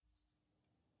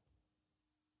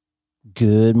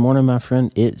Good morning, my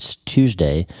friend. It's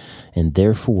Tuesday, and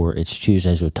therefore it's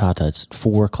Tuesdays with Tata. It's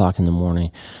 4 o'clock in the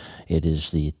morning. It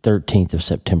is the 13th of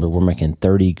September. We're making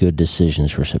 30 good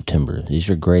decisions for September. These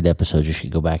are great episodes. You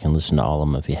should go back and listen to all of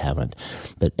them if you haven't.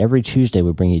 But every Tuesday,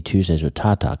 we bring you Tuesdays with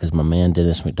Tata because my man,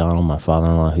 Dennis McDonald, my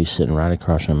father-in-law, who's sitting right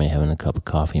across from me having a cup of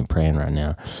coffee and praying right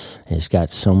now, has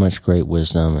got so much great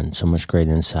wisdom and so much great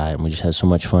insight. And we just have so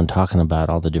much fun talking about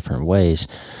all the different ways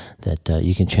that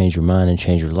you can change your mind and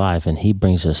change your life. And he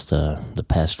brings us the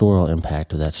pastoral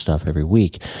impact of that stuff every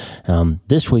week.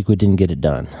 This week, we didn't get it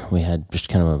done. We had just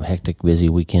kind of a hectic, busy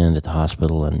weekend at the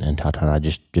hospital, and Tata and I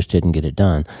just didn't get it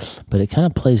done. But it kind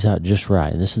of plays out just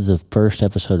right. This is the first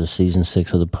episode of Season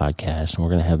 6 of the podcast, and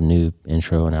we're going to have new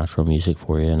intro and outro music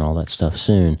for you and all that stuff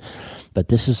soon. But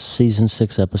this is Season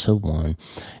 6, Episode 1,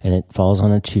 and it falls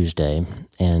on a Tuesday.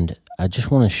 And I just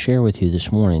want to share with you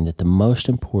this morning that the most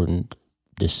important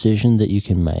decision that you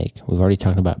can make, we've already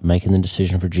talked about making the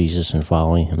decision for Jesus and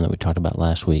following him that we talked about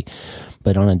last week,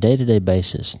 but on a day-to-day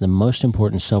basis, the most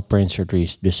important self-brain surgery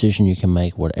decision you can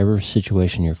make, whatever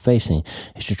situation you're facing,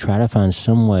 is to try to find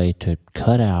some way to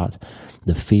cut out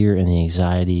the fear and the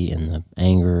anxiety and the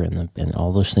anger and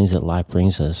all those things that life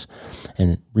brings us,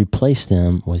 and replace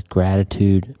them with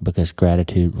gratitude, because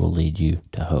gratitude will lead you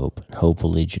to hope. Hope will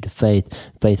lead you to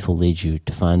faith. Faith will lead you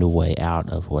to find a way out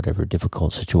of whatever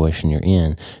difficult situation you're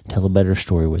in. Tell a better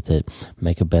story with it.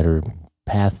 Make a better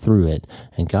path through it.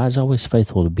 And God's always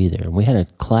faithful to be there. And we had a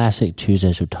classic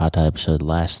Tuesdays with Tata episode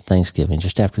last Thanksgiving,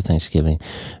 just after Thanksgiving,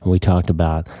 and we talked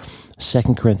about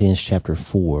 2 Corinthians chapter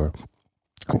 4.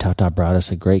 Tata brought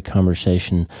us a great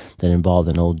conversation that involved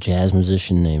an old jazz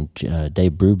musician named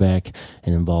Dave Brubeck,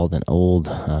 and involved an old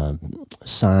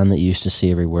sign that you used to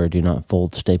see everywhere: do not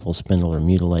fold, staple, spindle, or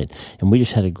mutilate. And we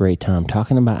just had a great time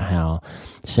talking about how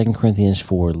 2 Corinthians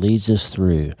 4 leads us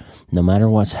through, no matter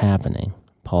what's happening.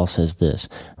 Paul says this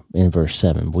in verse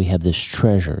 7, we have this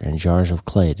treasure in jars of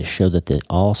clay to show that the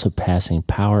all-surpassing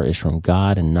power is from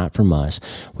God and not from us.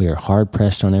 We are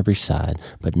hard-pressed on every side,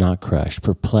 but not crushed,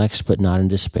 perplexed, but not in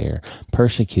despair,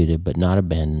 persecuted, but not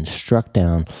abandoned, struck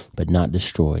down, but not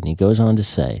destroyed. And he goes on to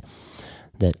say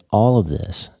that all of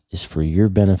this is for your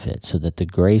benefit, so that the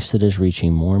grace that is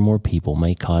reaching more and more people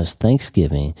may cause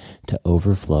thanksgiving to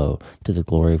overflow to the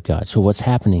glory of God. So what's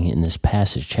happening in this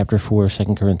passage, chapter 4 of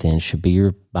 2 Corinthians, should be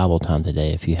your Bible time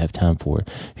today if you have time for it.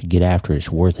 If you get after it,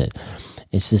 it's worth it.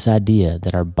 It's this idea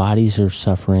that our bodies are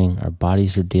suffering, our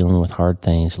bodies are dealing with hard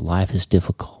things, life is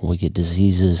difficult, we get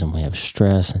diseases and we have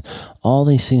stress, and all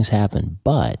these things happen,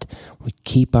 but we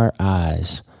keep our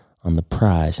eyes on the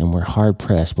prize, and we're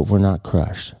hard-pressed, but we're not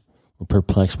crushed. We're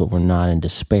perplexed, but we're not in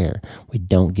despair. We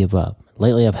don't give up.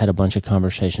 Lately, I've had a bunch of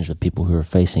conversations with people who are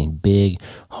facing big,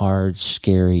 hard,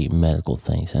 scary medical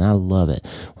things, and I love it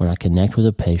when I connect with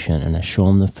a patient and I show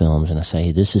them the films and I say,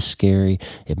 hey, this is scary.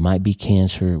 It might be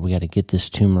cancer. We got to get this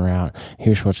tumor out.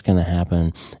 Here's what's going to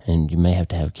happen, and you may have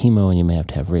to have chemo and you may have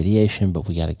to have radiation, but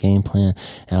we got a game plan.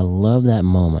 And I love that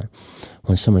moment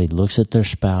when somebody looks at their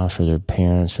spouse or their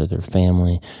parents or their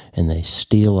family and they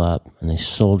steel up and they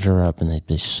soldier up and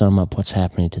they sum up what's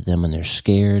happening to them, and they're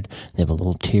scared. They have a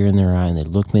little tear in their eye and they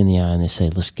look me in the eye and they say,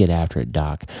 let's get after it,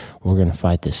 doc. We're going to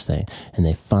fight this thing. And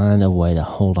they find a way to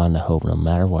hold on to hope no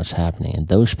matter what's happening. And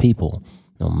those people,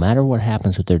 no matter what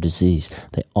happens with their disease,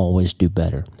 they always do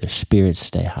better. Their spirits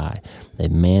stay high. They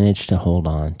manage to hold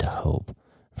on to hope.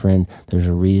 Friend, there's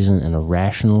a reason and a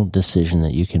rational decision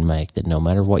that you can make that no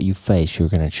matter what you face, you're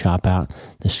going to chop out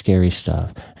the scary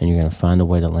stuff and you're going to find a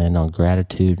way to land on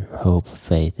gratitude, hope,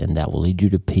 faith, and that will lead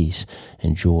you to peace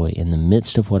and joy in the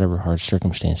midst of whatever hard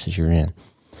circumstances you're in.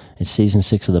 It's season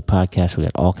 6 of the podcast. We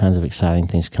got all kinds of exciting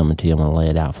things coming to you. I'm going to lay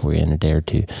it out for you in a day or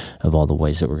two of all the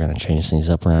ways that we're going to change things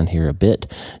up around here a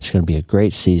bit. It's going to be a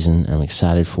great season. I'm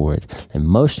excited for it. And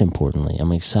most importantly,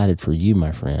 I'm excited for you,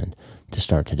 my friend, to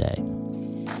start today.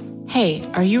 Hey,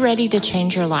 are you ready to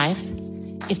change your life?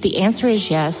 If the answer is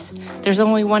yes, there's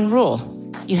only one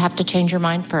rule. You have to change your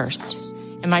mind first.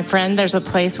 And my friend, there's a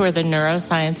place where the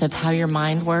neuroscience of how your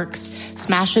mind works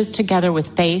smashes together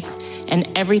with faith and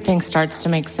everything starts to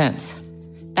make sense.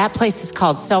 That place is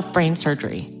called self-brain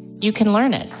surgery. You can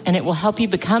learn it, and it will help you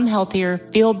become healthier,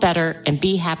 feel better, and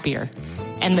be happier.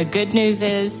 And the good news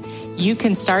is you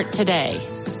can start today.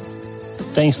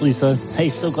 Thanks, Lisa. Hey,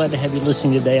 so glad to have you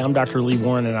listening today. I'm Dr. Lee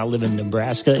Warren, and I live in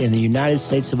Nebraska in the United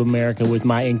States of America with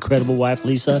my incredible wife,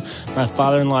 Lisa, my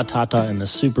father-in-law, Tata, and the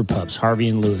super pups, Harvey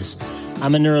and Lewis.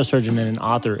 I'm a neurosurgeon and an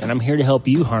author, and I'm here to help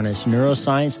you harness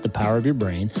neuroscience, the power of your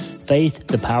brain, faith,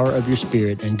 the power of your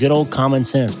spirit, and good old common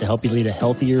sense to help you lead a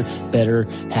healthier, better,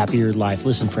 happier life.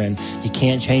 Listen, friend, you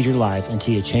can't change your life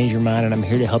until you change your mind, and I'm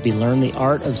here to help you learn the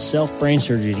art of self-brain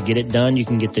surgery. To get it done, you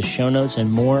can get the show notes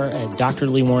and more at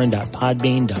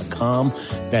drleewarren.podbean.com.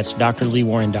 That's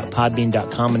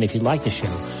drleewarren.podbean.com, and if you like the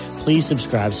show, please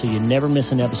subscribe so you never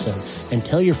miss an episode, and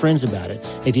tell your friends about it.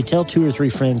 If you tell 2 or 3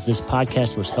 friends this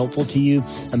podcast was helpful to you,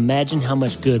 imagine how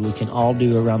much good we can all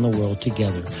do around the world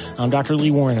together. I'm Dr. Lee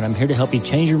Warren, and I'm here to help you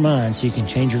change your mind so you can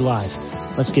change your life.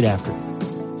 Let's get after it.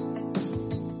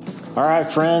 All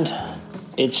right, friend.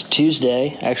 It's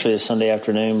Tuesday. Actually, it's Sunday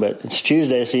afternoon, but it's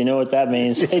Tuesday, so you know what that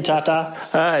means. Hey, Tata.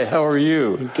 Hi, how are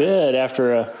you? Good.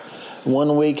 After a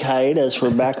 1-week hiatus, we're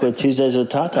back with Tuesdays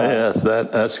with Tata. Yes,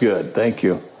 that's good. Thank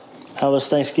you. How was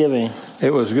Thanksgiving?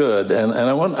 It was good, and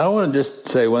I want to just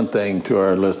say one thing to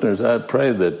our listeners. I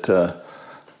pray that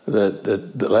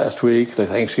that last week, the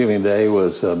Thanksgiving Day,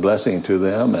 was a blessing to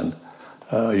them, and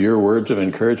your words of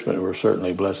encouragement were certainly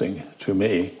a blessing to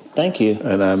me. Thank you.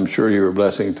 And I'm sure you were a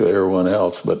blessing to everyone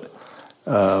else. But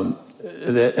and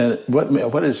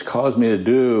what it's caused me to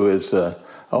do is I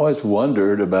always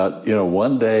wondered about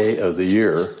one day of the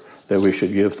year that we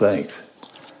should give thanks.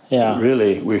 Yeah.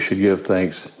 Really, we should give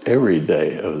thanks every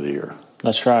day of the year.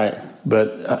 That's right.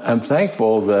 But I'm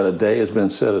thankful that a day has been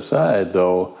set aside,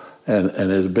 though, and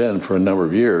has been for a number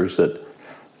of years, that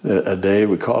a day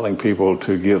we're calling people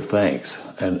to give thanks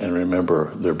and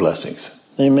remember their blessings.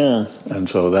 Amen. And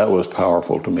so that was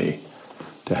powerful to me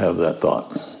to have that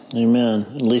thought. Amen.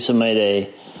 Lisa made a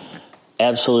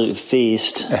absolute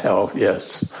feast. Oh,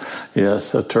 yes.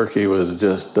 Yes, the turkey was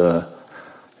just,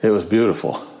 it was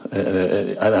beautiful.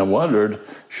 And I wondered,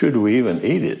 should we even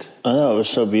eat it? I know, it was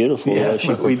so beautiful. Yes,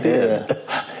 but we did.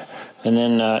 And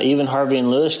then even Harvey and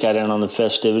Lewis got in on the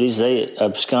festivities. They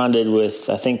absconded with,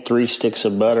 I think, 3 sticks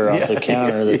of butter off the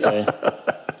counter that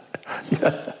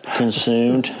they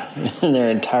consumed in their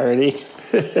entirety.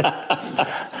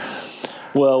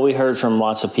 Well, we heard from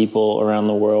lots of people around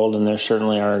the world, and there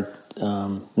certainly are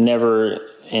never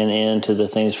an end to the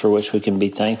things for which we can be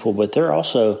thankful. But there are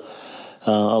also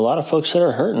a lot of folks that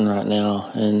are hurting right now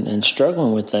and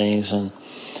struggling with things, and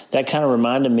that kind of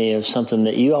reminded me of something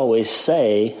that you always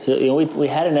say. So, we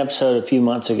had an episode a few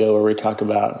months ago where we talked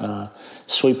about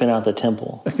sweeping out the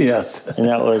temple. Yes. And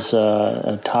that was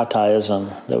a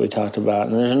Tataism that we talked about.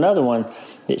 And there's another one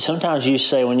that sometimes you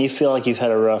say when you feel like you've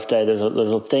had a rough day. There's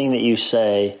a thing that you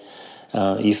say.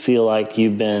 You feel like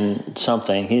you've been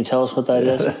something. Can you tell us what that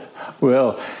is?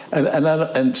 Well,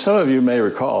 and some of you may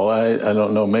recall, I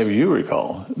don't know, maybe you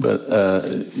recall, but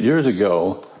years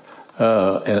ago,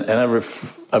 I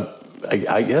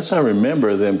guess I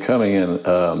remember them coming in,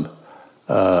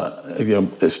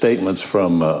 statements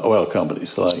from oil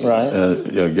companies, like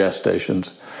gas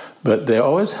stations, but they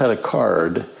always had a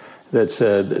card that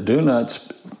said, "Do not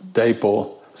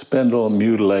staple, spindle,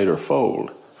 mutilate, or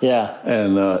fold." Yeah,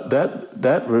 and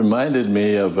that reminded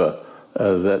me of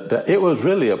that it was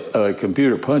really a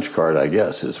computer punch card, I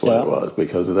guess, is what it was,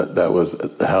 because that was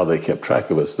how they kept track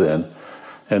of us then,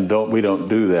 and we don't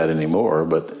do that anymore.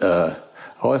 But I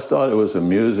always thought it was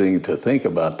amusing to think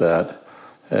about that,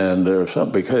 and there's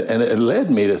something and it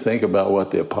led me to think about what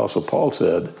the Apostle Paul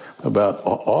said about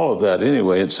all of that.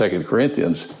 Anyway, in 2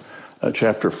 Corinthians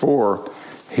chapter 4,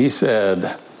 he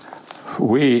said,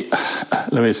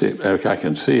 let me see if I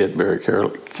can see it very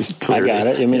clearly. I got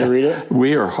it. You want me to read it?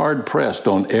 We are hard pressed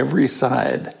on every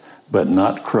side, but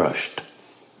not crushed.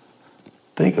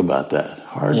 Think about that.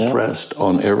 Hard pressed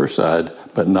on every side,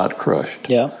 but not crushed.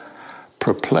 Yeah.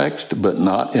 Perplexed, but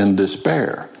not in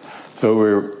despair.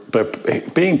 So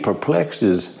being perplexed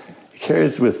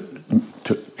carries with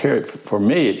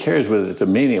it the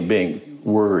meaning of being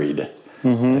worried.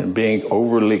 Mm-hmm. And being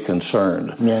overly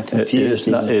concerned. Yeah, confused.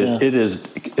 It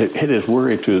is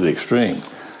worry to the extreme,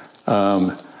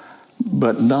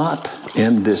 but not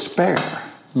in despair.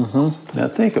 Mm-hmm. Now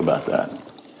think about that.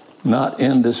 Not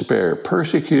in despair.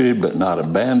 Persecuted but not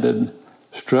abandoned.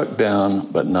 Struck down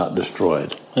but not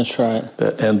destroyed. That's right.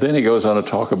 And then he goes on to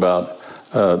talk about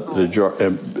the jar.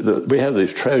 We have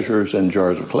these treasures in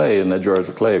jars of clay, and the jars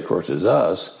of clay, of course, is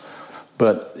us.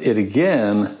 But it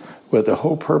again... But the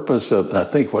whole purpose of, I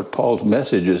think what Paul's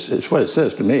message is what it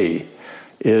says to me,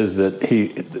 is that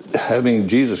having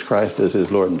Jesus Christ as his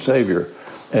Lord and Savior,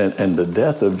 and the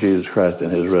death of Jesus Christ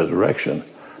and his resurrection,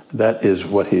 that is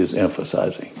what he is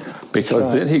emphasizing.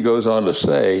 Because then he goes on to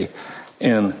say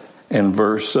in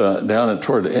verse, down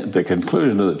toward the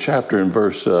conclusion of the chapter in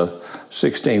verse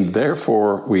 16,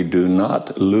 therefore we do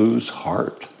not lose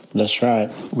heart. That's right.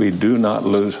 We do not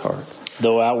lose heart.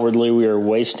 Though outwardly we are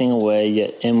wasting away,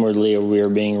 yet inwardly we are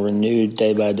being renewed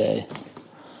day by day.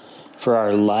 For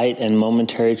our light and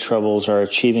momentary troubles are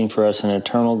achieving for us an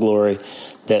eternal glory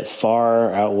that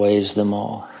far outweighs them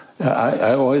all.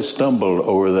 I always stumbled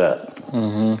over that.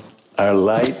 Mm-hmm. Our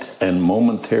light and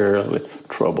momentary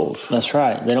troubles. That's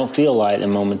right. They don't feel light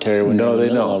and momentary when you're in the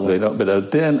middle of them. They don't.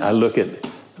 But then I look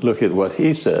at what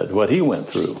he said, what he went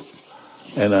through,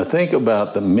 and I think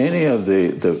about many of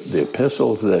the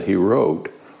epistles that he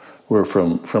wrote were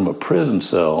from a prison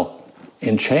cell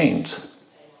in chains,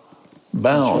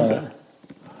 bound. That's right.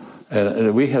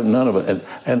 And we have none of it.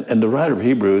 And the writer of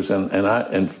Hebrews,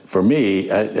 and for me,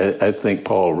 I think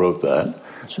Paul wrote that.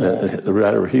 Right. The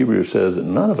writer of Hebrews says that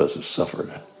none of us have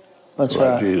suffered. That's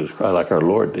like right. Jesus Christ, like our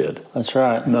Lord did. That's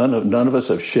right. None of us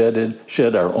have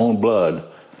shed our own blood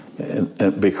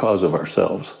and because of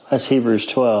ourselves. That's Hebrews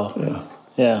 12.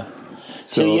 Yeah.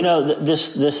 So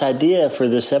this idea for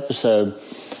this episode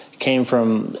came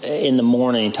from in the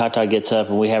morning. Tata gets up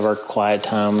and we have our quiet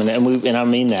time, and I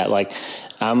mean that, like,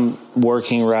 I'm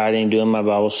working, writing, doing my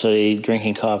Bible study,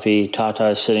 drinking coffee. Tata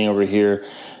is sitting over here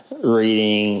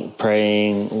reading,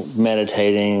 praying,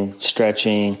 meditating,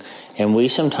 stretching, and we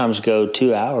sometimes go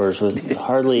 2 hours with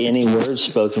hardly any words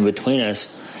spoken between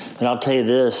us. And I'll tell you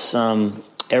this,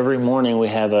 every morning we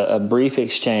have a brief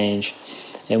exchange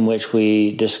in which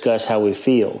we discuss how we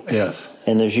feel. Yes.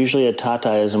 And there's usually a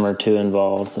Tataism or two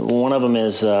involved. One of them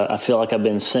is, I feel like I've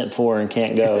been sent for and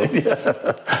can't go.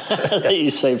 That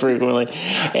you say frequently.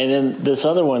 And then this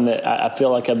other one that I feel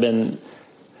like I've been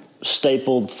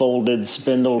stapled, folded,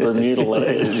 spindled, or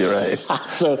mutilated. You're right.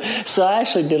 So I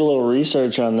actually did a little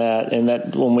research on that. And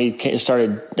that when we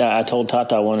started, I told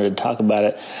Tata I wanted to talk about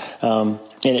it. And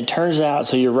it turns out,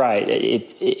 so you're right,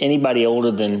 if anybody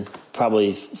older than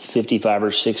probably 55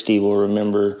 or 60 will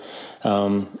remember.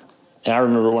 And I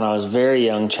remember when I was a very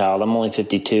young child, I'm only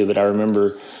 52, but I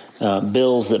remember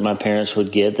bills that my parents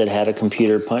would get that had a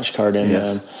computer punch card in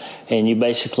them. And you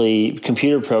basically,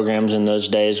 computer programs in those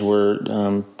days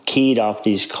were keyed off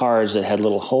these cards that had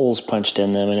little holes punched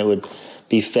in them, and it would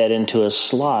be fed into a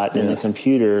slot in the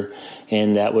computer,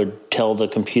 and that would tell the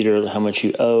computer how much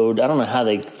you owed. I don't know how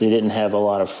they didn't have a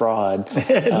lot of fraud.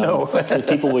 No.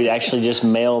 People would actually just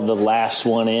mail the last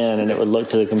one in, and it would look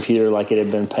to the computer like it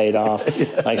had been paid off.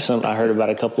 I heard about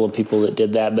a couple of people that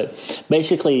did that. But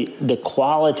basically, the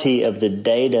quality of the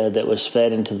data that was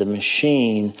fed into the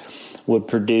machine would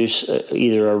produce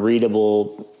either a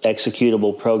readable,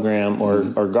 executable program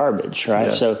or garbage, right?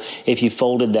 Yeah. So if you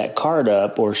folded that card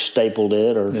up or stapled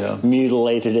it or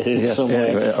mutilated it in some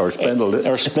way. Or spindled it.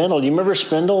 Or spindled. You remember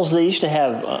spindles? They used to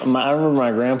have, I remember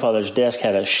my grandfather's desk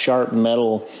had a sharp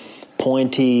metal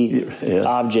pointy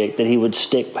object that he would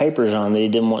stick papers on that he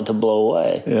didn't want to blow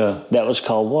away. Yeah. That was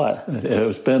called what? It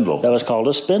was spindle. That was called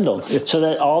a spindle. Yeah. So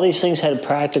that all these things had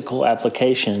practical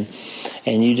application,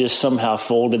 and you just somehow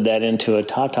folded that into a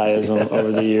Tataism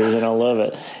over the years, and I love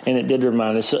it. And it did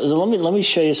remind us. So let me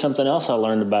show you something else I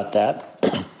learned about that.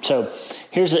 So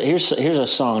here's a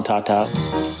song, Tata.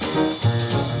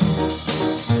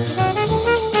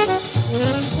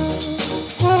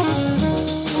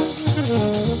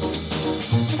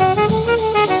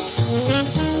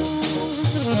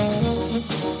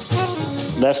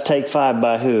 That's Take 5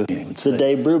 by who? It's the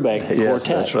Dave Brubeck Quartet. Yes,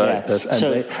 that's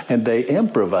right. Yeah. And they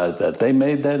improvised that. They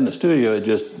made that in the studio.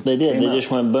 They did. They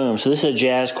just went boom. So this is a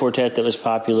jazz quartet that was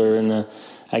popular in the,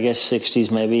 I guess,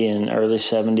 60s maybe, and early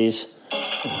 70s.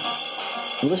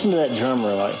 Listen to that drummer.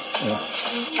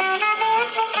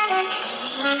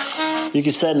 You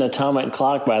could set an atomic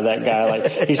clock by that guy. Like,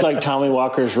 he's like Tommy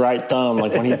Walker's right thumb.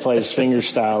 Like when he plays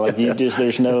fingerstyle, like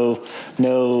there's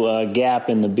no gap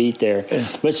in the beat there.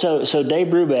 But so Dave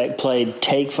Brubeck played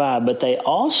Take 5, but they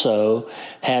also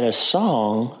had a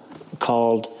song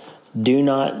called "Do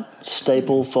Not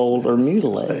Staple, Fold, or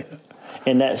Mutilate."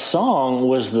 And that song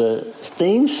was the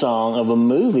theme song of a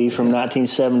movie from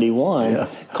 1971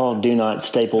 called Do Not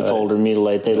Staple, Fold, or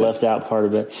Mutilate. They left out part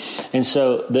of it. And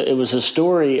so it was a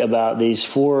story about these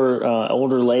four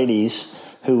older ladies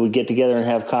who would get together and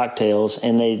have cocktails,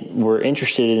 and they were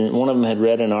interested in, one of them had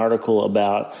read an article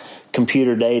about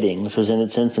computer dating, which was in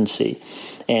its infancy,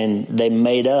 and they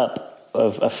made up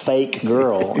a fake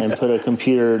girl and put a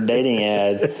computer dating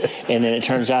ad, and then it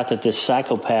turns out that this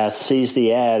psychopath sees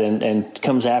the ad and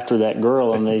comes after that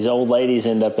girl, and these old ladies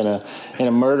end up in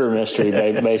a murder mystery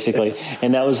basically,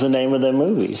 and that was the name of the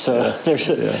movie. So there's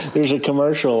a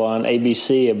commercial on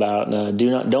ABC about do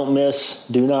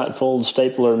not fold,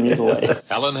 staple, or mutilate.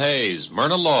 Helen Hayes,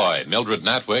 Myrna Loy, Mildred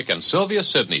Natwick, and Sylvia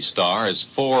Sidney star as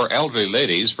four elderly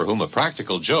ladies for whom a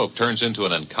practical joke turns into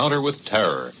an encounter with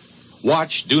terror.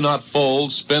 Watch Do Not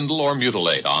Fold, Spindle, or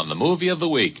Mutilate on the Movie of the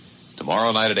Week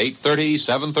tomorrow night at 8:30,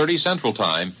 7:30 Central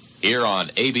Time here on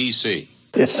ABC.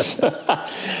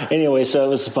 Anyway, so it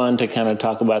was fun to kind of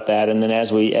talk about that, and then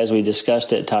as we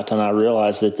discussed it, Tata and I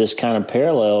realized that this kind of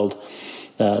paralleled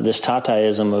this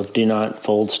Tataism of do not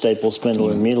fold, staple, spindle,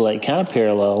 or mutilate kind of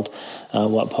paralleled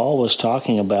what Paul was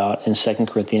talking about in 2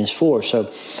 Corinthians 4.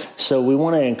 So we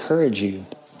want to encourage you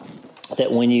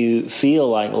that when you feel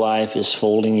like life is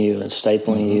folding you and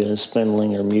stapling you and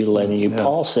spindling or mutilating you,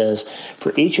 Paul says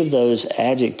for each of those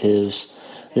adjectives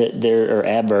that there are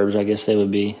adverbs, I guess they would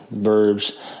be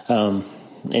verbs.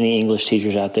 Any English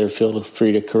teachers out there, feel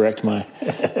free to correct my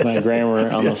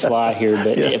grammar on the fly here.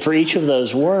 But for each of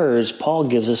those words, Paul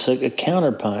gives us a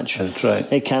counterpunch. That's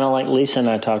right. It kind of like Lisa and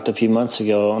I talked a few months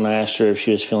ago, and I asked her if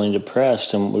she was feeling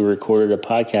depressed, and we recorded a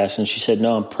podcast, and she said,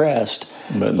 "No, I'm pressed,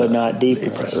 but not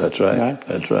depressed." That's right.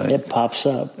 That's right. It pops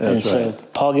up. So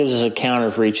Paul gives us a counter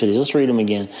for each of these. Let's read them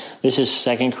again. This is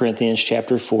 2 Corinthians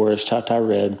chapter 4, as Tata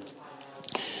read.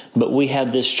 But we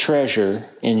have this treasure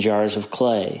in jars of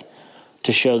clay,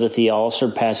 to show that the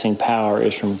all-surpassing power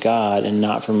is from God and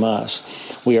not from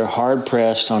us. We are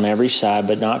hard-pressed on every side,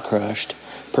 but not crushed,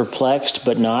 perplexed,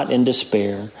 but not in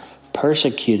despair,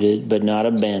 persecuted, but not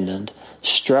abandoned,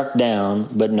 struck down,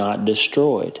 but not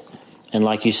destroyed. And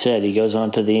like you said, he goes on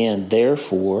to the end,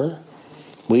 therefore,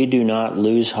 we do not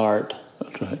lose heart.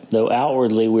 That's right. Though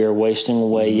outwardly we are wasting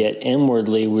away, yet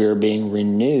inwardly we are being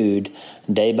renewed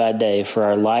day by day, for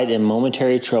our light and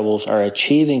momentary troubles are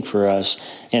achieving for us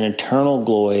an eternal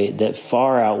glory that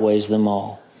far outweighs them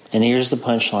all. And here's the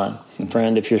punchline.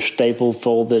 Friend, if you're stapled,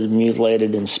 folded,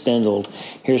 mutilated, and spindled,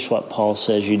 here's what Paul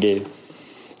says you do.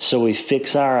 So we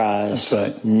fix our eyes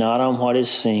not on what is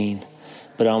seen,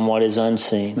 but on what is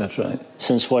unseen. That's right.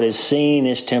 Since what is seen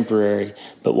is temporary,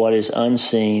 but what is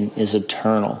unseen is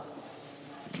eternal.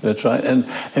 That's right, and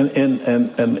in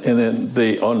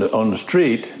on the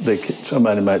street,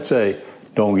 somebody might say,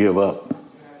 "Don't give up."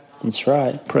 That's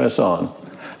right. Press on,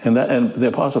 and the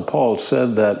Apostle Paul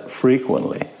said that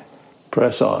frequently.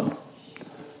 Press on.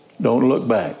 Don't look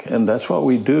back, and that's what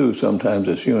we do sometimes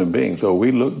as human beings. So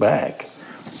we look back,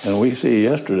 and we see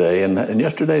yesterday, and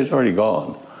yesterday is already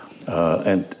gone,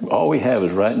 and all we have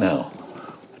is right now.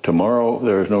 Tomorrow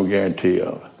there is no guarantee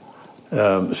of.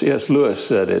 C.S. Lewis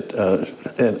said it,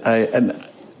 and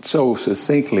so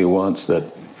succinctly once that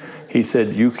he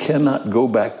said, "You cannot go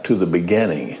back to the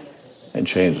beginning and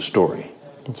change the story.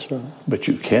 That's right. But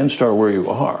you can start where you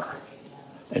are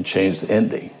and change the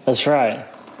ending." That's right.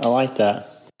 I like that.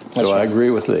 That's so right. I agree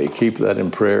with Lee. Keep that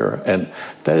in prayer, and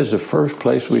that is the first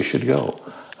place we should go.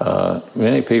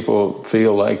 Many people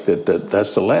feel like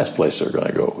that's the last place they're going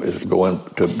to go, is going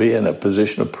to be in a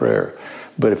position of prayer.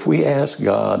 But if we ask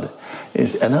God,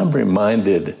 and I'm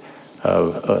reminded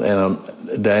of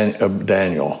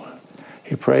Daniel.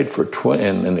 He prayed for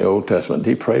in the Old Testament.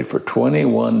 He prayed for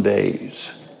 21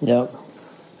 days. Yep.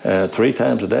 3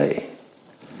 times a day,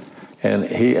 and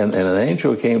an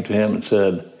angel came to him and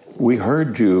said, "We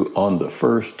heard you on the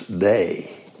first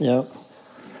day." Yep.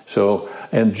 So,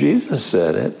 and Jesus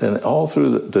said it, and all through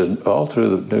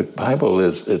the Bible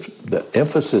the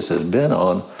emphasis has been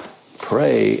on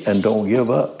pray and don't give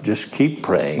up. Just keep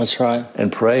praying. That's right.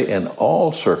 And pray in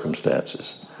all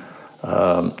circumstances.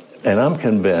 And I'm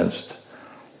convinced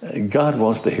God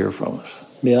wants to hear from us.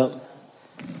 Yep.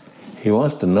 He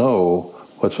wants to know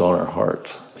what's on our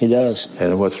hearts. He does.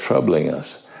 And what's troubling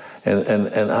us.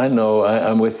 And I know,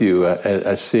 I'm with you.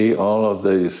 I see all of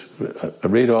these, I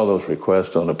read all those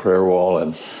requests on the prayer wall,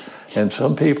 and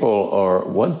some people are,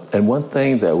 one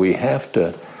thing that we have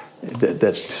to,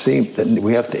 that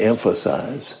we have to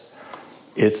emphasize,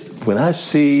 it's when I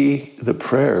see the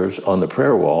prayers on the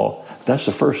prayer wall, that's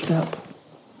the first step.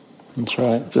 That's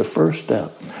right. It's the first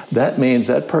step. That means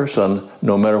that person,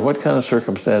 no matter what kind of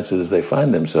circumstances they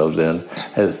find themselves in,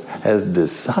 has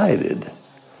decided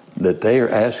that they are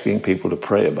asking people to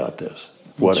pray about this,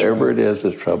 whatever it is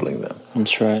that's troubling them.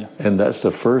 That's right. And that's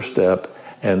the first step,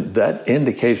 and that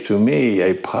indicates to me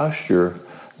a posture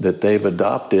that they've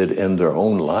adopted in their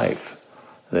own life,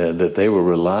 that they will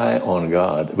rely on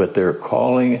God, but they're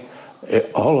calling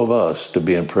all of us to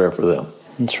be in prayer for them.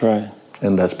 That's right.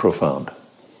 And that's profound.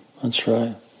 That's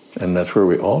right. And that's where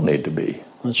we all need to be.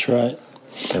 That's right.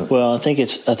 Well, I think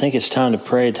it's time to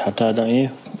pray, Tata, don't you?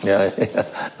 Yeah, it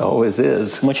always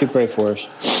is. Why don't you pray for us?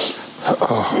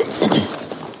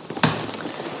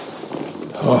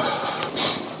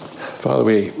 Father,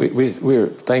 we are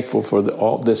thankful for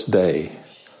all this day,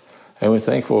 and we're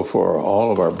thankful for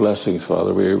all of our blessings,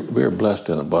 Father. We are blessed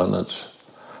in abundance.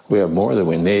 We have more than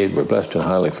we need. We're blessed and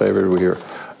highly favored.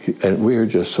 And we are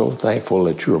just so thankful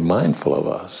that you are mindful of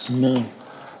us. Amen.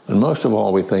 And most of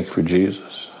all, we thank you for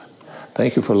Jesus.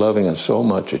 Thank you for loving us so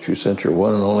much that you sent your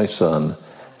one and only Son,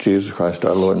 Jesus Christ,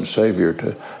 our Lord and Savior,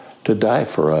 to die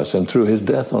for us. And through his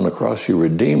death on the cross, you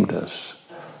redeemed us.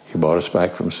 You brought us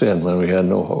back from sin when we had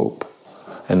no hope.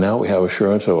 And now we have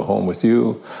assurance of a home with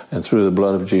you. And through the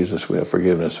blood of Jesus, we have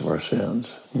forgiveness of our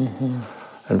sins. Mm-hmm.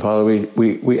 And Father,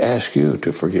 we ask you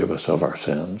to forgive us of our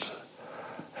sins.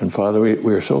 And Father,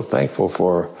 we are so thankful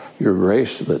for your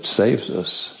grace that saves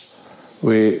us.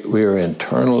 We are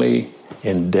eternally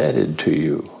indebted to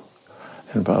you.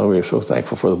 And Father, we are so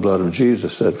thankful for the blood of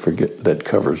Jesus that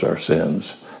covers our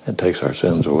sins and takes our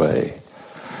sins away.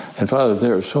 And Father,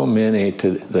 there are so many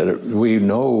we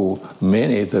know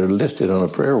many that are listed on a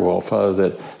prayer wall, Father,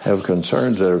 that have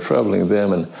concerns that are troubling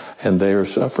them, and they are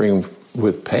suffering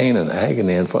with pain and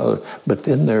agony, and Father, but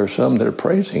then there are some that are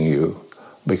praising you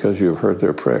because you've heard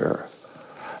their prayer.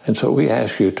 And so we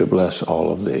ask you to bless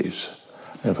all of these.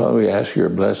 And Father, we ask your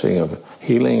blessing of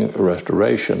healing,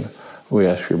 restoration. We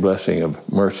ask your blessing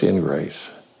of mercy and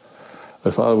grace.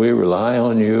 But Father, we rely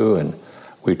on you and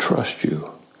we trust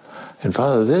you. And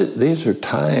Father, these are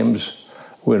times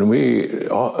when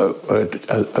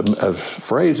a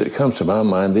phrase that comes to my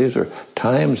mind, these are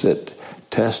times that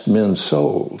test men's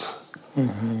souls.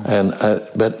 Mm-hmm. And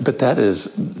but that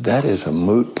is a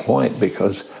moot point,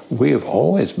 because we have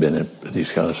always been in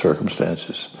these kind of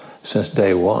circumstances since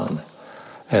day one.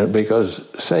 And because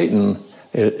Satan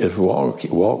is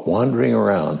wandering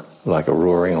around like a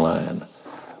roaring lion.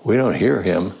 We don't hear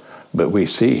him, but we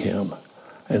see him.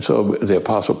 And so the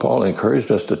Apostle Paul encouraged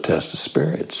us to test the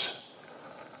spirits.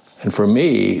 And for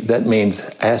me, that means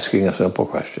asking a simple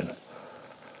question.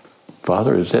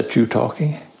 Father, is that you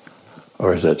talking?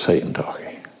 Or is that Satan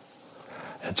talking?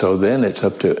 And so then it's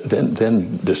up to,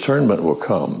 then discernment will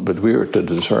come. But we are to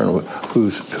discern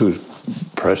who's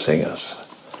pressing us.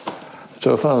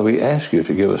 So, Father, we ask you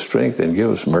to give us strength and give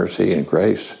us mercy and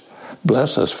grace.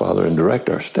 Bless us, Father, and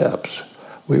direct our steps.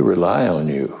 We rely on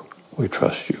you. We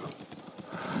trust you.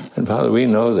 And, Father, we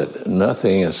know that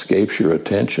nothing escapes your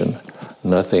attention.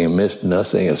 Nothing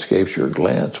escapes your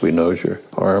glance. We know your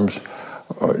arms,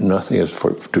 or nothing is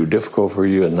too difficult for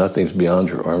you, and nothing's beyond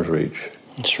your arm's reach.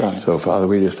 That's right. So, Father,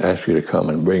 we just ask you to come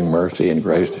and bring mercy and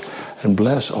grace and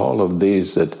bless all of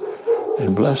these and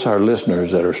bless our listeners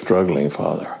that are struggling,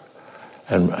 Father.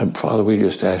 And Father, we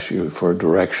just ask you for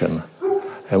direction,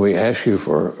 and we ask you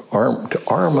to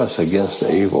arm us against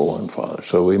the evil one, Father,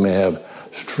 so we may have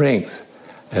strength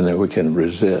and that we can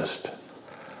resist.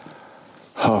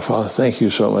 Oh, Father, thank you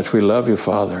so much. We love you,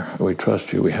 Father. We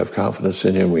trust you. We have confidence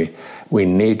in you. And we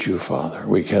need you, Father.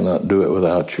 We cannot do it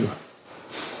without you.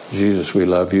 Jesus, we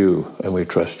love you and we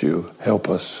trust you. Help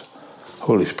us.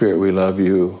 Holy Spirit, we love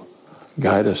you.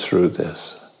 Guide us through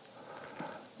this.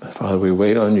 Father, we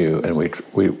wait on you, and we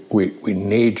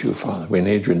need you, Father. We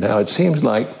need you now. It seems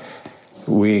like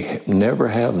we never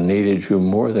have needed you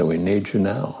more than we need you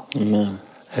now. Amen.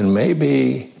 And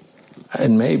maybe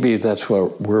that's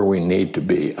where we need to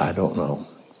be. I don't know.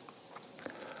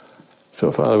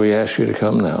 So, Father, we ask you to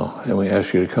come now, and we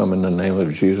ask you to come in the name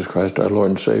of Jesus Christ, our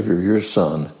Lord and Savior, your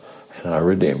Son, and our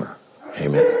Redeemer.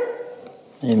 Amen.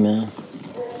 Amen.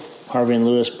 Harvey and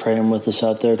Lewis praying with us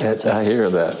out there. I hear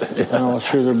that. Yeah. I'm not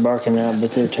sure they're barking out,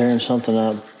 but they're tearing something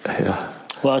up. Yeah.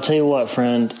 Well, I'll tell you what,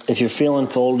 friend. If you're feeling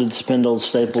folded, spindled,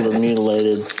 stapled, or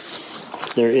mutilated,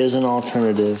 there is an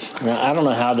alternative. Now, I don't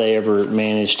know how they ever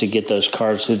managed to get those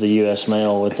cards through the U.S.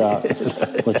 mail without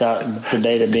the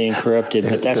data being corrupted,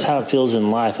 but that's how it feels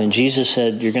in life. And Jesus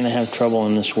said, you're going to have trouble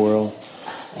in this world.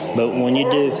 But when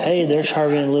you do, hey, there's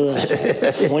Harvey and Lewis.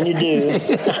 When you do,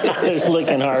 there's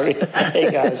looking Harvey. Hey,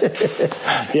 guys.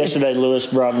 Yesterday, Lewis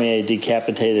brought me a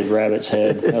decapitated rabbit's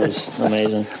head. That was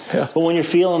amazing. Yeah. But when you're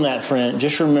feeling that, friend,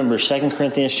 just remember 2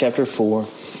 Corinthians chapter 4.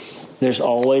 There's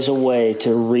always a way to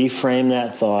reframe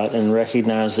that thought and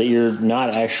recognize that you're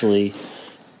not actually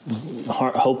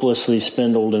hopelessly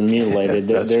spindled and mutilated.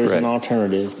 There's right. An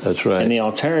alternative. That's right. And the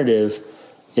alternative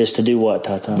is to do what,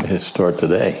 Tata? Start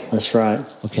today. That's right.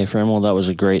 Okay, friend, well, that was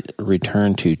a great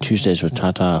return to Tuesdays with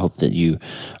Tata. I hope that you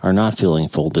are not feeling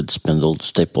folded, spindled,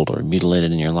 stapled, or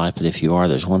mutilated in your life. But if you are,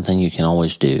 there's one thing you can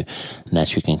always do, and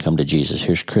that's you can come to Jesus.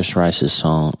 Here's Chris Rice's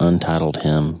song, Untitled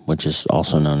Hymn, which is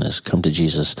also known as Come to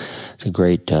Jesus. It's a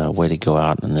great way to go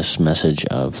out in this message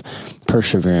of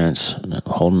perseverance,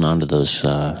 holding on to those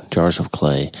jars of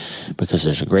clay, because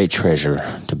there's a great treasure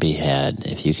to be had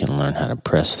if you can learn how to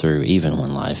press through even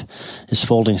when life is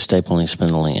folding, stapling,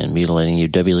 spindling, and mutilating you.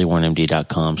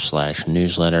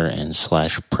 wleewarrenmd.com/newsletter and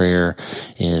 /prayer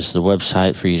is the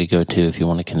website for you to go to if you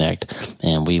want to connect,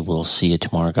 and we will see you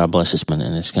tomorrow. God bless us,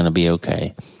 and it's going to be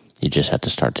okay. You just have to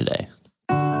start today.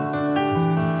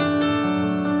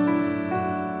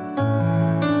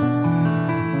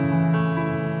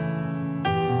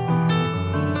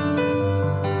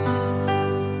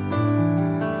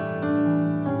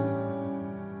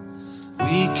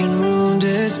 Weak and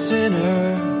wounded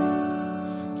sinner,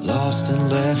 lost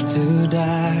and left to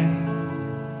die.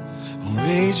 Oh,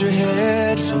 raise your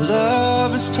head, for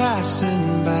love is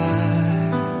passing by.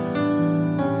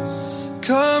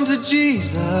 Come to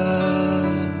Jesus,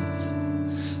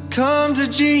 come to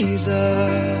Jesus,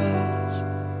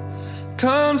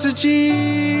 come to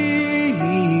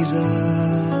Jesus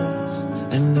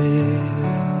and live.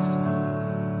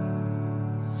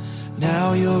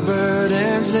 Now your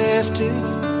burden's lifted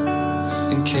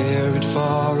and carried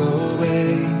far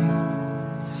away,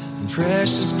 and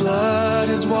precious blood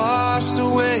has washed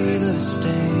away the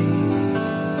stain.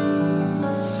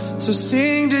 So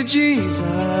sing to Jesus,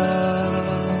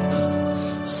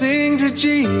 sing to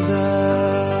Jesus,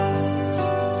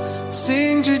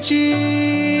 sing to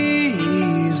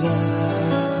Jesus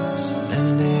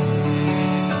and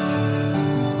live.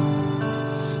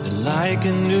 And like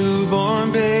a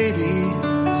newborn baby,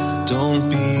 don't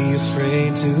be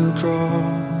afraid to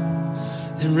crawl.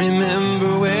 And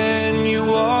remember, when you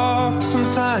walk,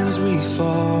 sometimes we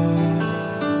fall.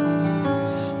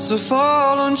 So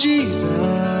fall on Jesus,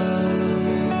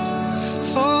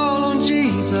 fall on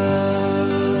Jesus,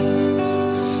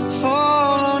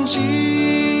 fall on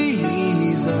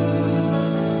Jesus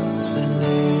and live.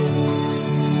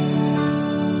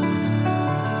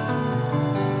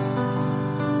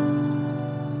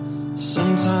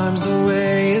 Sometimes the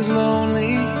way is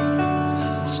lonely,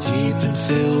 it's steep and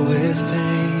filled with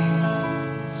pain.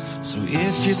 So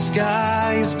if your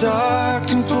sky is dark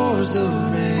and pours the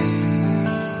rain,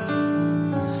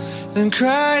 then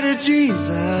cry to Jesus,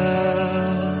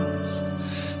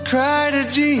 cry to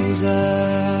Jesus,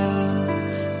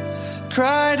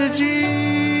 cry to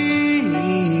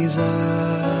Jesus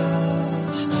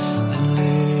and live.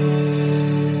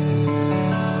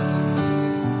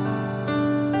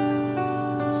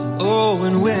 Oh,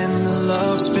 and when the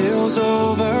love spills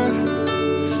over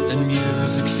and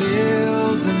music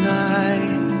fills the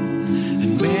night,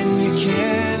 and when you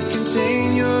can't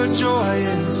contain your joy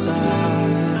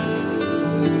inside,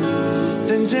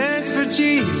 then dance for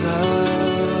Jesus,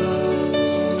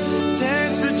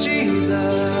 dance for Jesus,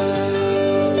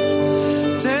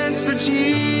 dance for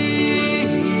Jesus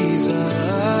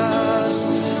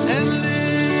and live.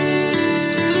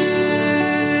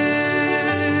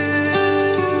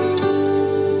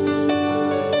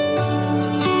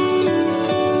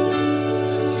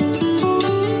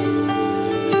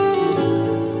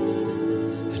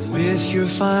 And with your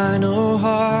final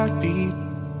heartbeat,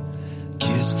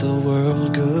 kiss the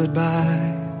world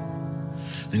goodbye.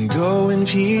 Then go in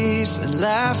peace and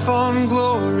laugh on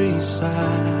glory's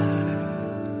side.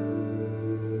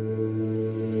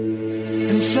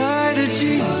 And fly to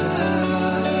Jesus,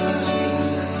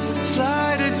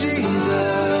 fly to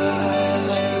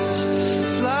Jesus,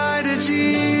 fly to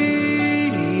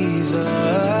Jesus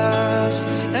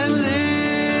and live.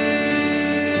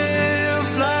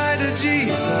 Fly to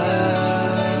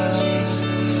Jesus,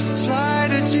 fly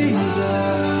to Jesus,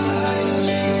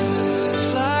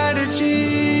 fly to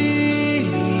Jesus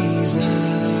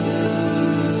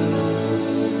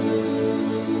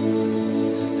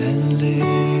and live.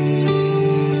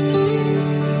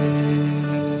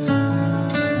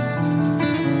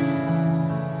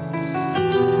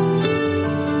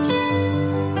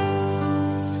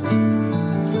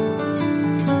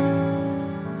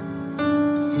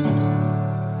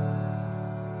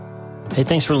 Hey,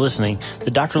 thanks for listening.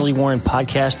 The Dr. Lee Warren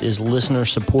podcast is listener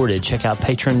supported. Check out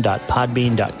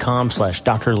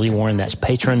patron.podbean.com/Dr. Lee Warren. That's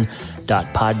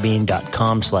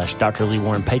patron.podbean.com/Dr. Lee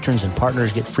Warren. Patrons and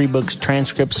partners get free books,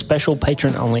 transcripts, special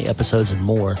patron-only episodes, and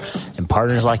more. And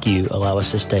partners like you allow us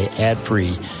to stay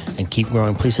ad-free and keep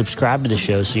growing. Please subscribe to the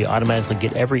show so you automatically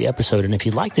get every episode. And if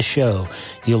you like the show,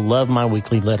 you'll love my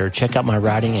weekly letter. Check out my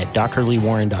writing at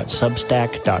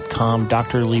drleewarren.substack.com,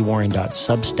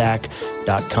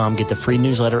 drleewarren.substack.com. Get the free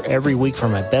newsletter every week for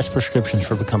my best prescriptions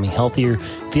for becoming healthier,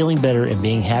 feeling better, and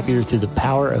being happier through the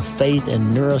power of faith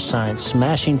and neuroscience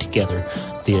smashing together.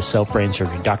 via self-brain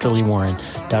surgery.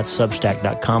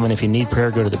 drleewarren.substack.com. And if you need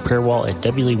prayer, go to the prayer wall at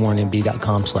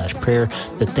wleewarrenmd.com/prayer.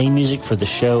 The theme music for the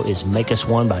show is Make Us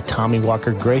One by Tommy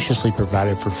Walker, graciously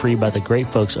provided for free by the great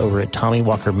folks over at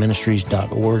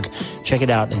TommyWalkerMinistries.org. Check it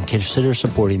out and consider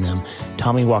supporting them.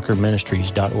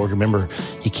 TommyWalkerMinistries.org. Remember,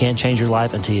 you can't change your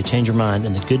life until you change your mind,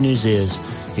 and the good news is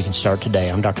you can start today.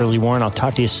 I'm Dr. Lee Warren. I'll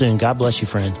talk to you soon. God bless you,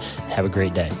 friend. Have a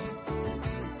great day.